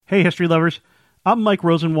Hey, history lovers. I'm Mike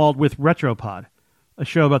Rosenwald with Retropod, a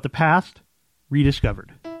show about the past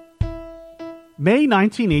rediscovered. May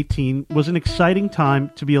 1918 was an exciting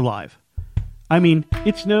time to be alive. I mean,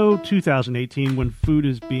 it's no 2018 when food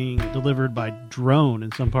is being delivered by drone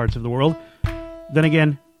in some parts of the world. Then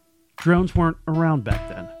again, drones weren't around back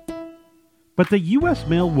then. But the U.S.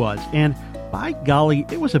 mail was, and by golly,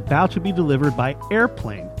 it was about to be delivered by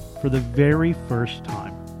airplane for the very first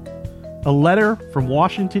time. A letter from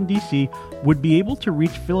Washington, D.C. would be able to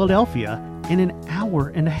reach Philadelphia in an hour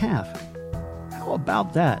and a half. How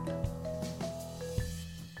about that?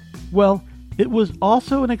 Well, it was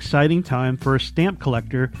also an exciting time for a stamp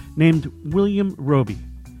collector named William Roby.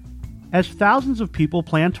 As thousands of people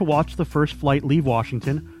planned to watch the first flight leave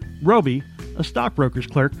Washington, Roby, a stockbroker's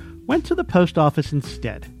clerk, went to the post office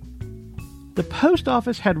instead. The post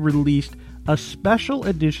office had released a special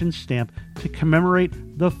edition stamp to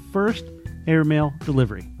commemorate the first airmail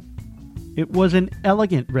delivery. It was an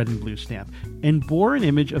elegant red and blue stamp and bore an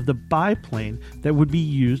image of the biplane that would be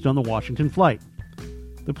used on the Washington flight.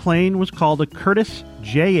 The plane was called a Curtiss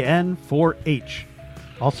JN-4H,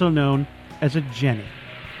 also known as a Jenny.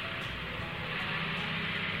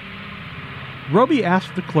 Roby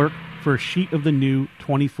asked the clerk for a sheet of the new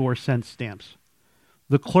 24-cent stamps.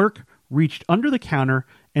 The clerk reached under the counter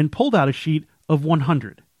and pulled out a sheet of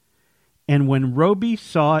 100. And when Roby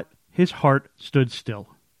saw it, his heart stood still.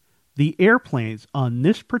 The airplanes on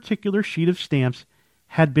this particular sheet of stamps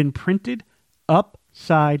had been printed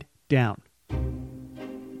upside down.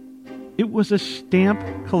 It was a stamp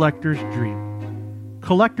collector's dream.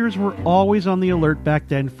 Collectors were always on the alert back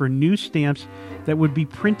then for new stamps that would be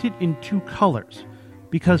printed in two colors,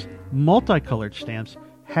 because multicolored stamps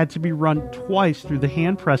had to be run twice through the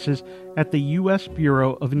hand presses at the U.S.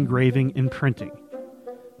 Bureau of Engraving and Printing.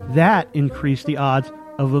 That increased the odds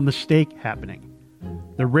of a mistake happening.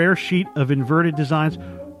 The rare sheet of inverted designs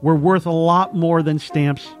were worth a lot more than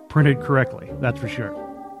stamps printed correctly, that's for sure.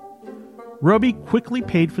 Roby quickly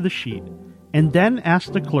paid for the sheet and then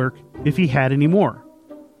asked the clerk if he had any more.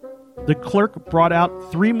 The clerk brought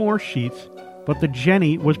out 3 more sheets, but the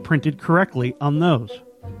Jenny was printed correctly on those.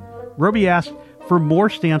 Roby asked for more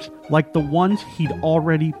stamps like the ones he'd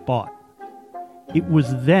already bought. It was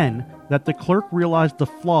then that the clerk realized the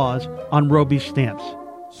flaws on Roby's stamps.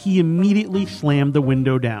 He immediately slammed the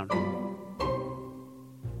window down.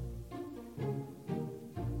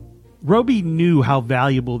 Roby knew how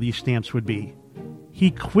valuable these stamps would be. He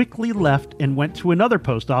quickly left and went to another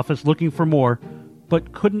post office looking for more,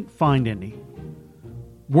 but couldn't find any.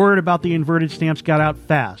 Word about the inverted stamps got out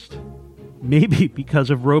fast, maybe because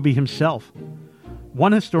of Roby himself.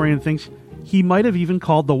 One historian thinks he might have even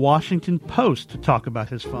called the Washington Post to talk about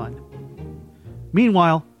his find.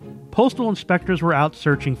 Meanwhile, postal inspectors were out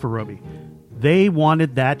searching for Roby. They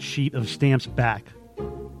wanted that sheet of stamps back.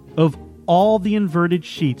 Of all the inverted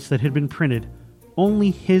sheets that had been printed,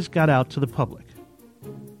 only his got out to the public.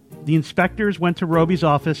 The inspectors went to Roby's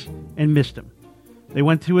office and missed him. They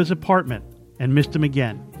went to his apartment and missed him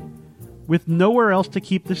again. With nowhere else to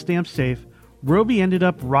keep the stamps safe, Roby ended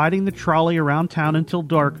up riding the trolley around town until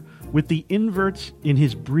dark with the inverts in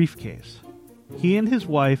his briefcase. He and his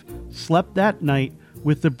wife slept that night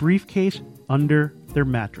with the briefcase under their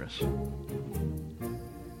mattress.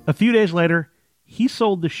 A few days later, he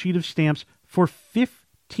sold the sheet of stamps for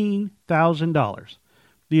 $15,000,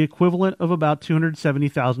 the equivalent of about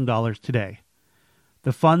 $270,000 today.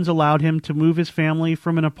 The funds allowed him to move his family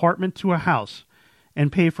from an apartment to a house and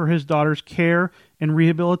pay for his daughter's care and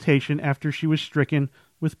rehabilitation after she was stricken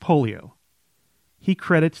with polio. He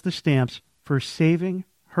credits the stamps for saving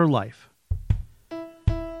her life.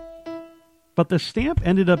 But the stamp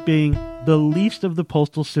ended up being the least of the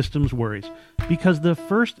postal system's worries, because the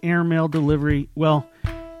first airmail delivery, well,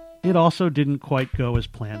 it also didn't quite go as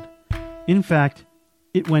planned. In fact,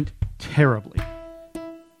 it went terribly.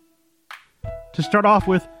 To start off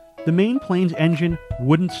with, the main plane's engine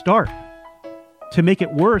wouldn't start. To make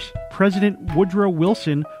it worse, President Woodrow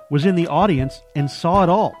Wilson was in the audience and saw it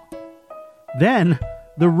all. Then,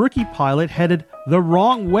 the rookie pilot headed the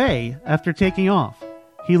wrong way after taking off.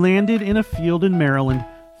 He landed in a field in Maryland,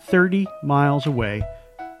 30 miles away,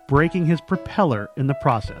 breaking his propeller in the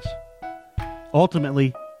process.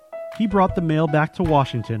 Ultimately, he brought the mail back to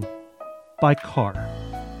Washington by car.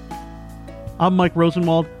 I'm Mike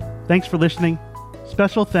Rosenwald. Thanks for listening.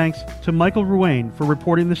 Special thanks to Michael Ruane for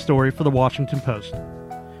reporting the story for the Washington Post.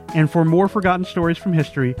 And for more forgotten stories from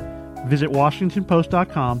history, visit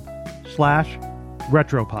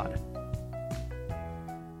WashingtonPost.com/retropod.